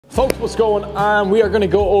Folks, what's going on? We are going to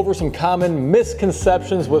go over some common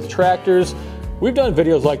misconceptions with tractors. We've done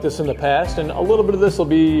videos like this in the past, and a little bit of this will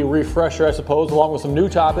be a refresher, I suppose, along with some new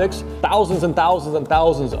topics. Thousands and thousands and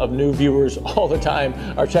thousands of new viewers all the time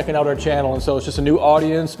are checking out our channel, and so it's just a new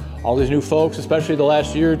audience, all these new folks, especially the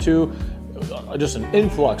last year or two, just an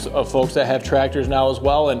influx of folks that have tractors now as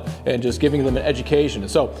well, and just giving them an education.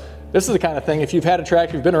 And so this is the kind of thing, if you've had a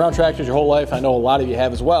tractor, you've been around tractors your whole life, I know a lot of you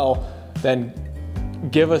have as well, then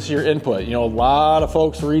give us your input. You know, a lot of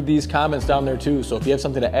folks read these comments down there too, so if you have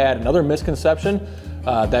something to add, another misconception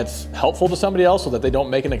that's helpful to somebody else so that they don't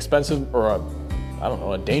make an expensive or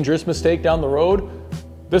a dangerous mistake down the road,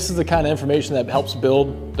 this is the kind of information that helps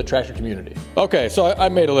build the tractor community. Okay, so I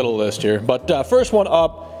made a little list here, but first one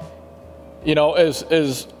up, you know,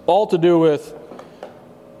 is all to do with,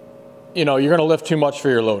 you know, you're going to lift too much for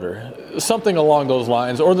your loader, something along those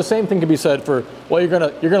lines. Or the same thing can be said for, well, you're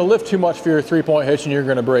going to lift too much for your 3-point hitch and you're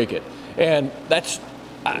going to break it. And that's,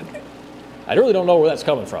 I really don't know where that's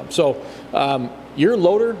coming from. So your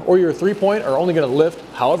loader or your 3-point are only going to lift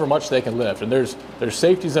however much they can lift, and there's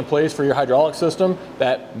safeties in place for your hydraulic system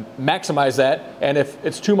that maximize that. And if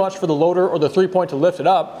it's too much for the loader or the 3-point to lift it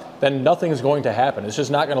up, then nothing is going to happen. It's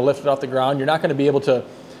just not going to lift it off the ground. You're not going to be able to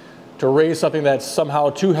raise something that's somehow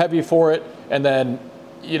too heavy for it, and then,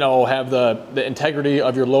 you know, have the integrity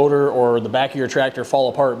of your loader or the back of your tractor fall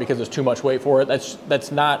apart because there's too much weight for it.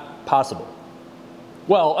 That's not possible.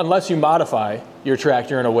 Well, unless you modify your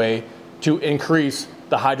tractor in a way to increase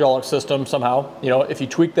the hydraulic system somehow. You know, if you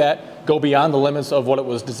tweak that, go beyond the limits of what it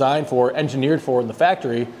was designed for, engineered for in the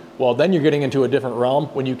factory, well, then you're getting into a different realm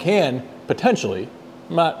when you can potentially,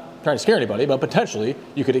 I'm not trying to scare anybody, but potentially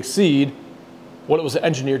you could exceed what it was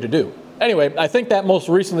engineered to do. Anyway, I think that most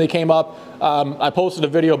recently came up. I posted a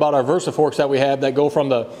video about our Versa forks that we have that go from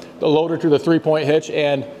the loader to the 3-point hitch,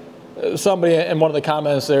 and somebody in one of the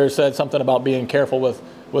comments there said something about being careful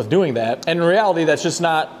with doing that. And in reality, that's just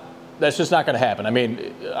not going to happen. I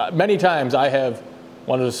mean, many times I have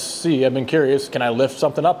wanted to see, I've been curious, can I lift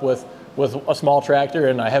something up with a small tractor,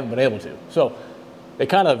 and I haven't been able to. So it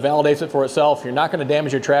kind of validates it for itself. You're not going to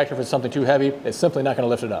damage your tractor if it's something too heavy. It's simply not going to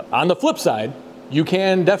lift it up. On the flip side, you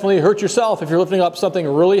can definitely hurt yourself if you're lifting up something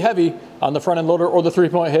really heavy on the front end loader or the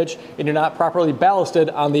 3-point hitch and you're not properly ballasted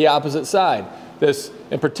on the opposite side. This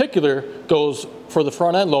in particular goes for the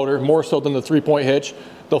front end loader more so than the 3-point hitch.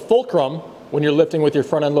 The fulcrum when you're lifting with your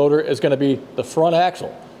front end loader is going to be the front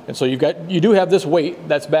axle. And so you do have this weight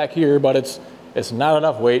that's back here, but it's not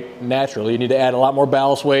enough weight naturally. You need to add a lot more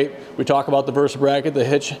ballast weight. We talk about the Versa bracket, the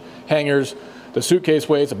hitch hangers, the suitcase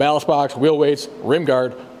weights, the ballast box, wheel weights, rim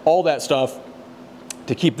guard, all that stuff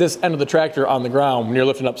to keep this end of the tractor on the ground when you're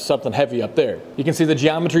lifting up something heavy up there. You can see the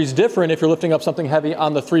geometry is different if you're lifting up something heavy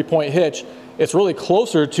on the 3-point hitch. It's really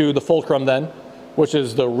closer to the fulcrum then, which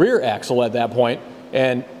is the rear axle at that point,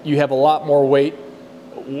 and you have a lot more weight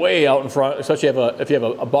way out in front, especially if you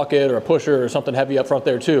have a bucket or a pusher or something heavy up front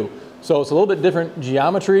there too. So it's a little bit different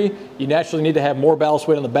geometry. You naturally need to have more ballast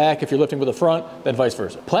weight on the back if you're lifting with the front than vice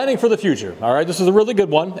versa. Planning for the future, all right? This is a really good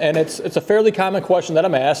one, and it's a fairly common question that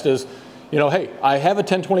I'm asked is, you know, hey, I have a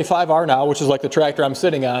 1025R now, which is like the tractor I'm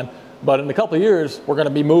sitting on, but in a couple of years, we're going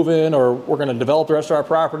to be moving or we're going to develop the rest of our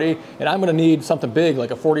property, and I'm going to need something big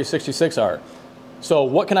like a 4066R. So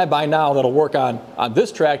what can I buy now that'll work on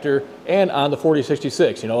this tractor and on the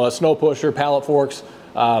 4066? You know, a snow pusher, pallet forks,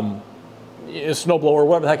 a snow blower,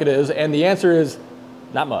 whatever the heck it is, and the answer is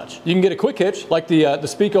not much. You can get a quick hitch like the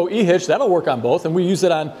Speco E-hitch, that'll work on both, and we use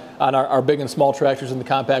it on our big and small tractors in the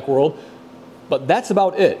compact world, but that's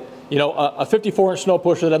about it. You know, a 54-inch snow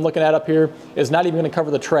pusher that I'm looking at up here is not even going to cover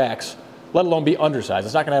the tracks, let alone be undersized.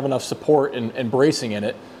 It's not going to have enough support and bracing in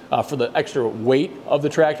it for the extra weight of the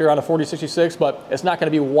tractor on a 4066, but it's not going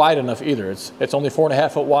to be wide enough either. It's only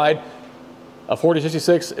 4.5 foot wide. A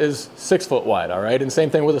 4066 is 6 foot wide, all right? And same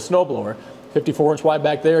thing with a snowblower. 54-inch wide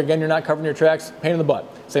back there. Again, you're not covering your tracks, pain in the butt.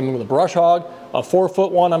 Same thing with a brush hog, a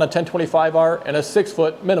 4-foot one on a 1025R, and a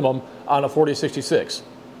 6-foot minimum on a 4066.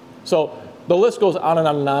 So the list goes on and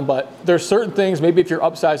on and on, but there's certain things, maybe if you're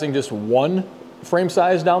upsizing just one frame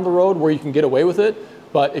size down the road where you can get away with it,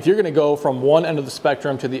 but if you're going to go from one end of the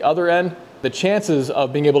spectrum to the other end, the chances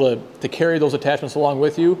of being able to carry those attachments along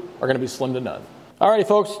with you are going to be slim to none. Alrighty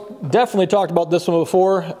folks, definitely talked about this one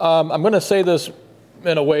before. I'm going to say this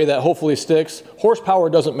in a way that hopefully sticks. Horsepower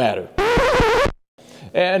doesn't matter.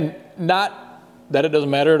 And not that it doesn't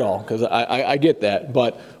matter at all, because I get that,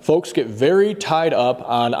 but folks get very tied up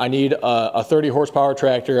on, I need a 30 horsepower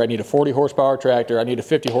tractor, I need a 40 horsepower tractor, I need a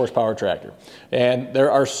 50 horsepower tractor. And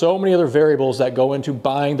there are so many other variables that go into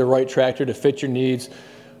buying the right tractor to fit your needs.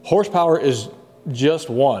 Horsepower is just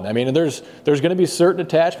one. I mean, there's going to be certain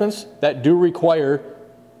attachments that do require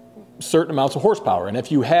certain amounts of horsepower. And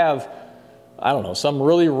if you have, I don't know, some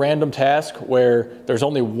really random task where there's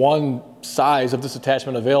only one size of this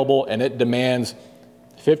attachment available and it demands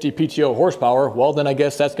 50 PTO horsepower, well, then I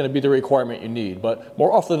guess that's going to be the requirement you need. But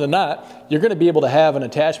more often than not, you're going to be able to have an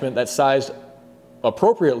attachment that's sized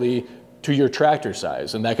appropriately to your tractor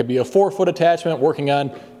size. And that could be a 4-foot attachment working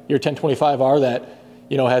on your 1025R that,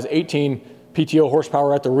 you know, has 18 PTO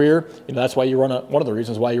horsepower at the rear. You know, that's why you run one of the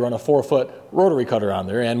reasons why you run a 4-foot rotary cutter on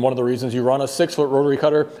there, and one of the reasons you run a 6-foot rotary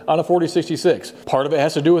cutter on a 4066. Part of it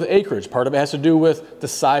has to do with acreage. Part of it has to do with the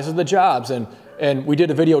size of the jobs. And we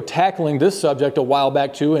did a video tackling this subject a while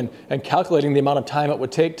back too, and calculating the amount of time it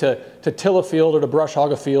would take to till a field or to brush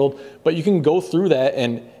hog a field. But you can go through that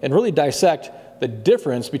and really dissect the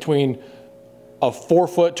difference between a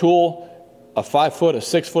 4-foot tool, a 5-foot, a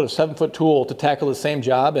 6-foot, a 7-foot tool to tackle the same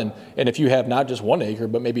job. And if you have not just 1 acre,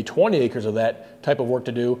 but maybe 20 acres of that type of work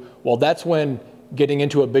to do, well, that's when getting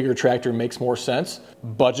into a bigger tractor makes more sense.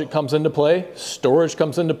 Budget comes into play, storage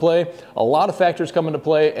comes into play, a lot of factors come into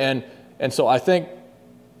play. And so I think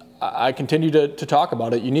I continue to talk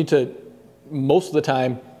about it. You need to, most of the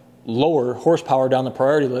time, lower horsepower down the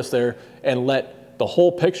priority list there and let the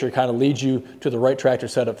whole picture kind of lead you to the right tractor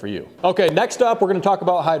setup for you. Okay, next up, we're going to talk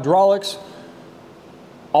about hydraulics.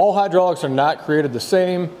 All hydraulics are not created the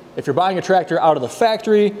same. If you're buying a tractor out of the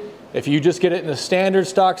factory, if you just get it in the standard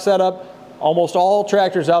stock setup, almost all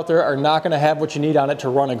tractors out there are not going to have what you need on it to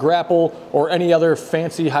run a grapple or any other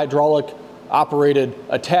fancy hydraulic operated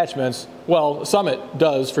attachments. Well, Summit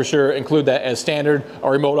does for sure include that as standard,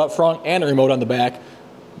 a remote up front and a remote on the back.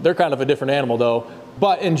 They're kind of a different animal though.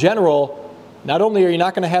 But in general, not only are you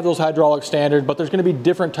not going to have those hydraulics standard, but there's going to be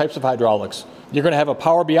different types of hydraulics. You're going to have a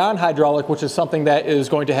power beyond hydraulic, which is something that is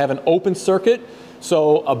going to have an open circuit.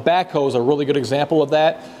 So a backhoe is a really good example of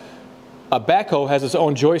that. A backhoe has its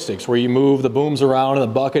own joysticks where you move the booms around in the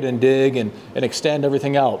bucket and dig and extend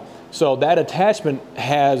everything out. So that attachment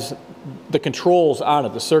has the controls on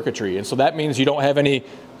it, the circuitry. And so that means you don't have any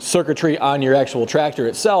circuitry on your actual tractor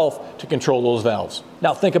itself to control those valves.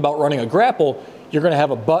 Now think about running a grapple. You're going to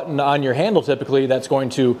have a button on your handle typically that's going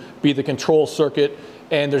to be the control circuit,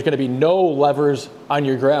 and there's going to be no levers on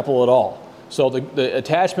your grapple at all. So the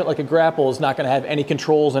attachment like a grapple is not going to have any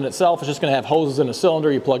controls in itself. It's just going to have hoses in a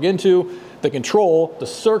cylinder you plug into. The control, the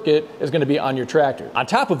circuit, is going to be on your tractor. On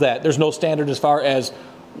top of that, there's no standard as far as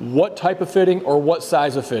what type of fitting or what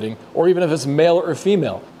size of fitting, or even if it's male or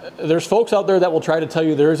female. There's folks out there that will try to tell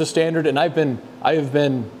you there is a standard, and I have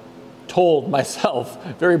been told myself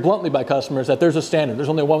very bluntly by customers that there's a standard. There's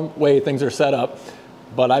only one way things are set up.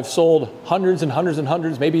 But I've sold hundreds and hundreds and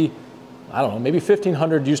hundreds, maybe, I don't know, maybe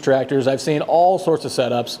 1,500 used tractors. I've seen all sorts of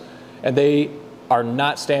setups, and they are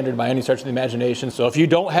not standard by any stretch of the imagination. So if you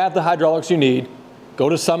don't have the hydraulics you need, go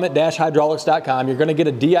to summit-hydraulics.com. You're going to get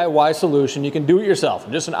a DIY solution. You can do it yourself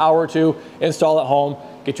in just an hour or two, install at home,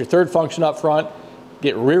 get your third function up front,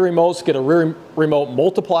 get rear remotes, get a rear remote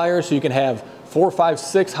multiplier so you can have 4, 5,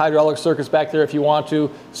 6 hydraulic circuits back there if you want to.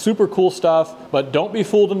 Super cool stuff, but don't be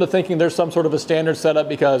fooled into thinking there's some sort of a standard setup,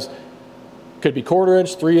 because it could be 1/4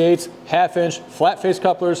 inch, 3/8, 1/2 inch, flat face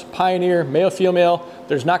couplers, Pioneer, male, female.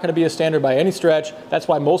 There's not going to be a standard by any stretch. That's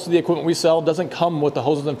why most of the equipment we sell doesn't come with the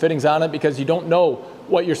hoses and fittings on it, because you don't know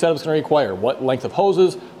what your setup's going to require, what length of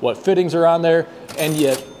hoses, what fittings are on there, and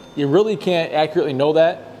yet you really can't accurately know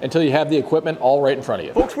that until you have the equipment all right in front of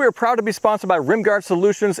you. Folks, we are proud to be sponsored by RimGuard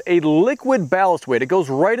Solutions, a liquid ballast weight. It goes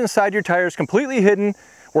right inside your tires, completely hidden.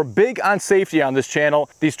 We're big on safety on this channel.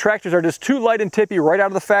 These tractors are just too light and tippy right out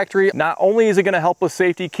of the factory. Not only is it going to help with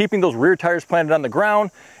safety, keeping those rear tires planted on the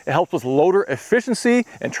ground, it helps with loader efficiency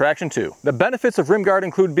and traction too. The benefits of RimGuard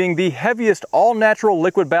include being the heaviest all-natural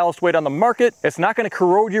liquid ballast weight on the market. It's not going to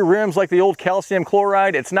corrode your rims like the old calcium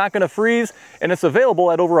chloride. It's not going to freeze, and it's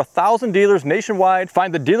available at over 1,000 dealers nationwide.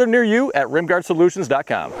 Find the dealer near you at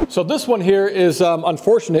rimguardsolutions.com. So this one here is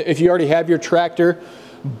unfortunate if you already have your tractor,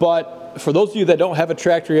 but for those of you that don't have a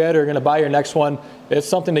tractor yet or are going to buy your next one, it's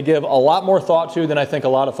something to give a lot more thought to than I think a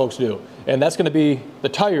lot of folks do. And that's going to be the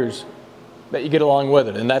tires that you get along with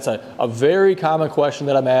it. And that's a very common question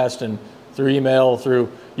that I'm asked, and through email,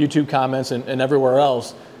 through YouTube comments, and everywhere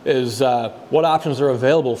else, is what options are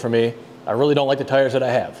available for me. I really don't like the tires that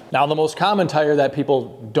I have. Now, the most common tire that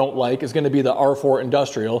people don't like is going to be the R4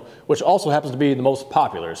 Industrial, which also happens to be the most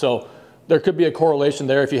popular. So there could be a correlation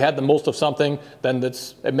there. If you had the most of something, then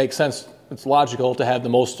it makes sense. It's logical to have the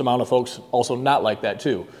most amount of folks also not like that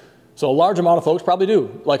too. So a large amount of folks probably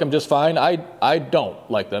do like them just fine. I don't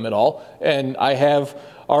like them at all. And I have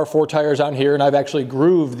R4 tires on here, and I've actually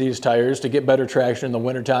grooved these tires to get better traction in the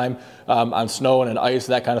wintertime on snow and ice,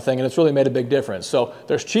 that kind of thing, and it's really made a big difference. So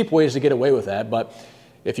there's cheap ways to get away with that, but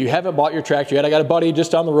if you haven't bought your tractor yet, I got a buddy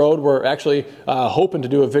just down the road. We're actually hoping to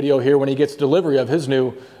do a video here when he gets delivery of his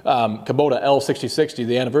new Kubota L6060,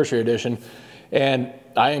 the anniversary edition, and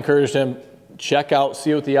I encouraged him, check out,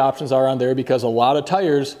 see what the options are on there, because a lot of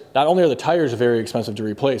tires, not only are the tires very expensive to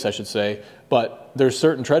replace, I should say, but there's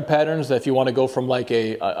certain tread patterns that if you want to go from like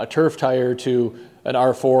a turf tire to an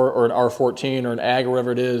R4 or an R14 or an ag or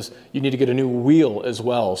whatever it is, you need to get a new wheel as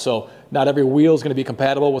well. So not every wheel is going to be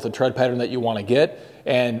compatible with the tread pattern that you want to get.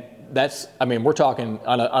 And that's, I mean, we're talking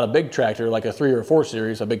on a big tractor, like a 3 or 4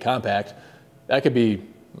 series, a big compact, that could be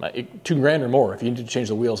like $2,000 or more if you need to change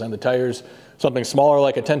the wheels and the tires. Something smaller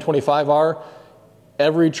like a 1025R,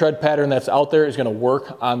 every tread pattern that's out there is going to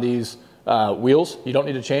work on these wheels. You don't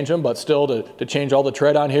need to change them, but still to change all the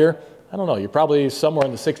tread on here, I don't know, you're probably somewhere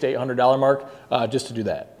in the $600 to $800 mark just to do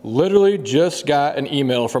that. Literally just got an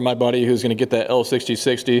email from my buddy who's going to get that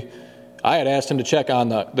L6060. I had asked him to check on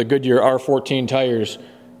the Goodyear R14 tires,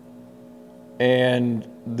 and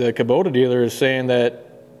the Kubota dealer is saying that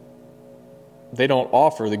they don't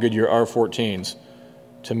offer the Goodyear R14s.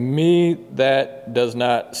 To me, that does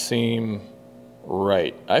not seem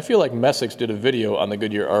right. I feel like Messick's did a video on the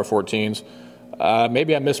Goodyear R14s.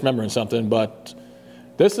 Maybe I'm misremembering something, but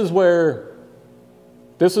this is where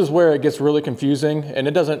it gets really confusing. And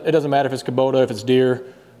it doesn't matter if it's Kubota, if it's Deere,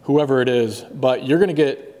 whoever it is, but you're going to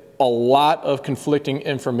get a lot of conflicting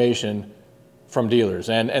information from dealers.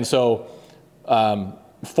 And so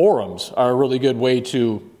forums are a really good way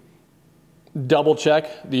to double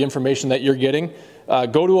check the information that you're getting.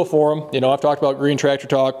 Go to a forum. You know, I've talked about Green Tractor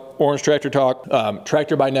Talk, Orange Tractor Talk,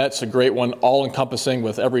 Tractor by Net's a great one, all encompassing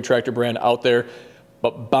with every tractor brand out there.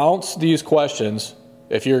 But bounce these questions,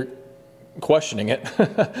 if you're questioning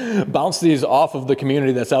it, bounce these off of the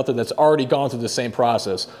community that's out there that's already gone through the same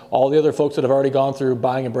process. All the other folks that have already gone through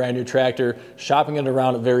buying a brand new tractor, shopping it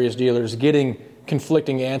around at various dealers, getting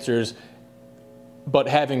conflicting answers, but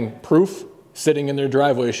having proof sitting in their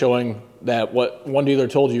driveway showing that what one dealer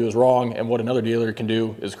told you is wrong and what another dealer can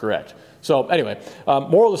do is correct. So anyway,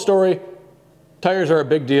 moral of the story, tires are a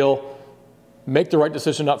big deal. Make the right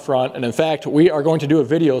decision up front. And in fact, we are going to do a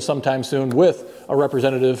video sometime soon with a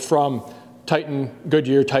representative from Titan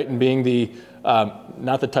Goodyear, Titan being the,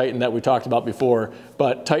 not the Titan that we talked about before,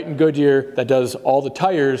 but Titan Goodyear that does all the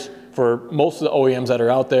tires for most of the OEMs that are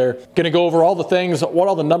out there. Going to go over all the things, what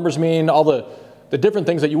all the numbers mean, all the different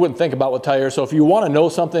things that you wouldn't think about with tires. So if you want to know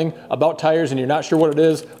something about tires and you're not sure what it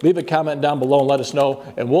is, leave a comment down below and let us know,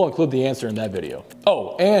 and we'll include the answer in that video.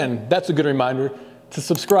 Oh, and that's a good reminder to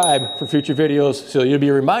subscribe for future videos so you'll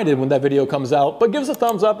be reminded when that video comes out. But give us a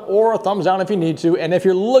thumbs up or a thumbs down if you need to. And if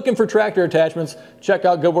you're looking for tractor attachments, check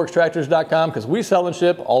out goodworkstractors.com because we sell and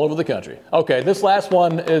ship all over the country. Okay, this last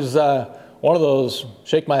one is one of those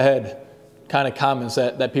shake my head kind of comments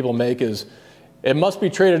that people make is, it must be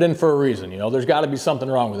traded in for a reason. You know, there's got to be something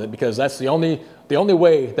wrong with it because that's the only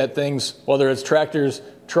way that things, whether it's tractors,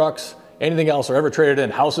 trucks, anything else, are ever traded in.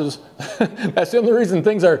 Houses, that's the only reason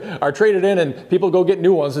things are traded in and people go get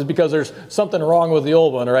new ones is because there's something wrong with the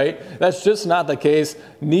old one, right? That's just not the case.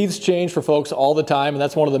 Needs change for folks all the time, and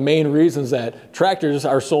that's one of the main reasons that tractors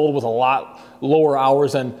are sold with a lot lower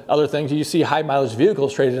hours than other things. You see high mileage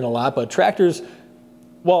vehicles traded in a lot, but tractors,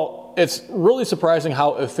 well, it's really surprising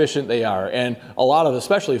how efficient they are. And a lot of,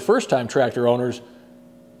 especially first-time tractor owners,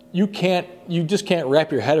 you just can't wrap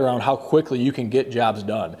your head around how quickly you can get jobs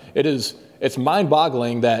done. It's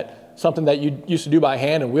mind-boggling that something that you used to do by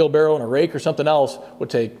hand and wheelbarrow and a rake or something else would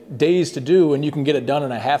take days to do, and you can get it done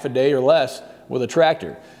in a half a day or less with a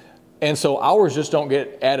tractor. And so hours just don't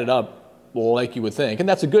get added up like you would think. And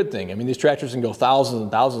that's a good thing. I mean, these tractors can go thousands and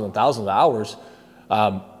thousands and thousands of hours.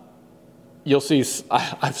 You'll see,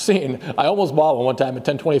 I almost bought one time, a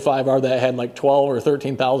 1025R that had like 12 or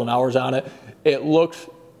 13,000 hours on it. It looked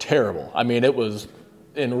terrible. I mean, it was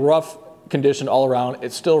in rough condition all around.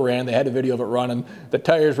 It still ran. They had a video of it running. The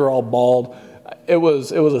tires were all bald. It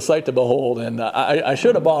was a sight to behold, and I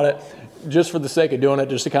should have bought it just for the sake of doing it,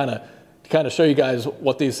 just to kind of show you guys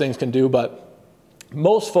what these things can do. But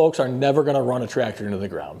most folks are never going to run a tractor into the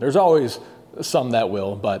ground. There's always some that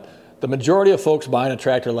will, but the majority of folks buying a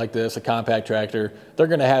tractor like this, a compact tractor, they're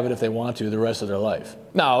going to have it if they want to the rest of their life.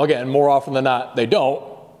 Now, again, more often than not, they don't.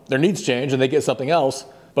 Their needs change and they get something else.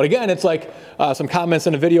 But again, it's like some comments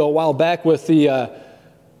in a video a while back with the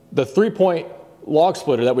 3-point log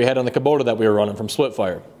splitter that we had on the Kubota that we were running from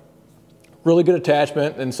Splitfire. Really good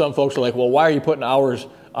attachment, and some folks are like, well, why are you putting hours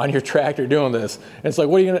on your tractor doing this. And it's like,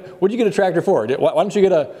 what do you get a tractor for? Why don't you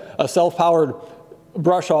get a self-powered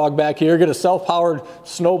brush hog back here, get a self-powered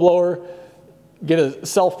snowblower, get a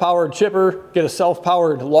self-powered chipper, get a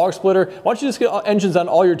self-powered log splitter. Why don't you just get engines on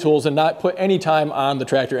all your tools and not put any time on the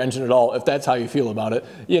tractor engine at all, if that's how you feel about it.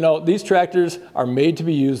 You know, these tractors are made to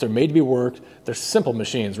be used, they're made to be worked, they're simple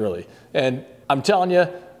machines really. And I'm telling you,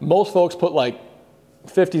 most folks put like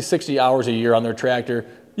 50, 60 hours a year on their tractor.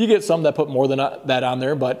 You get some that put more than that on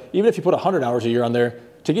there, but even if you put 100 hours a year on there,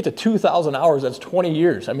 to get to 2,000 hours, that's 20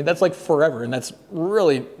 years. I mean, that's like forever, and that's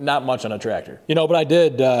really not much on a tractor. You know, but I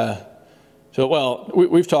did,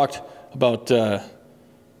 we've talked about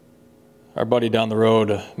our buddy down the road,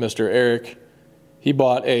 Mr. Eric. He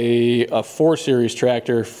bought a 4 Series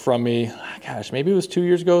tractor from me, gosh, maybe it was 2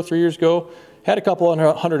 years ago, 3 years ago. Had a couple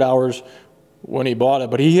 100 hours when he bought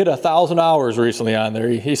it, but he hit 1,000 hours recently on there.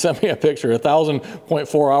 He sent me a picture,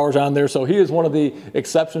 1,000.4 hours on there. So he is one of the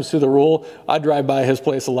exceptions to the rule. I drive by his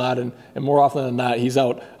place a lot, and more often than not, he's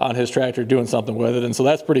out on his tractor doing something with it. And so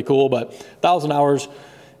that's pretty cool, but 1,000 hours,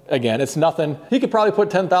 again, it's nothing. He could probably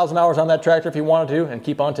put 10,000 hours on that tractor if he wanted to and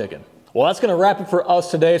keep on ticking. Well, that's gonna wrap it for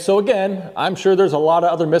us today. So again, I'm sure there's a lot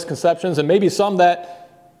of other misconceptions and maybe some that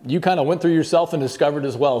you kind of went through yourself and discovered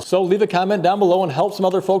as well. So leave a comment down below and help some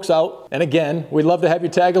other folks out. And again, we'd love to have you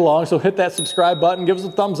tag along, so hit that subscribe button, give us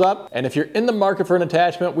a thumbs up. And if you're in the market for an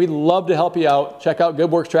attachment, we'd love to help you out. Check out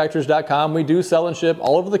goodworkstractors.com. We do sell and ship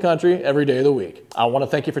all over the country every day of the week. I want to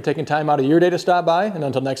thank you for taking time out of your day to stop by. And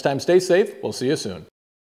until next time, stay safe. We'll see you soon.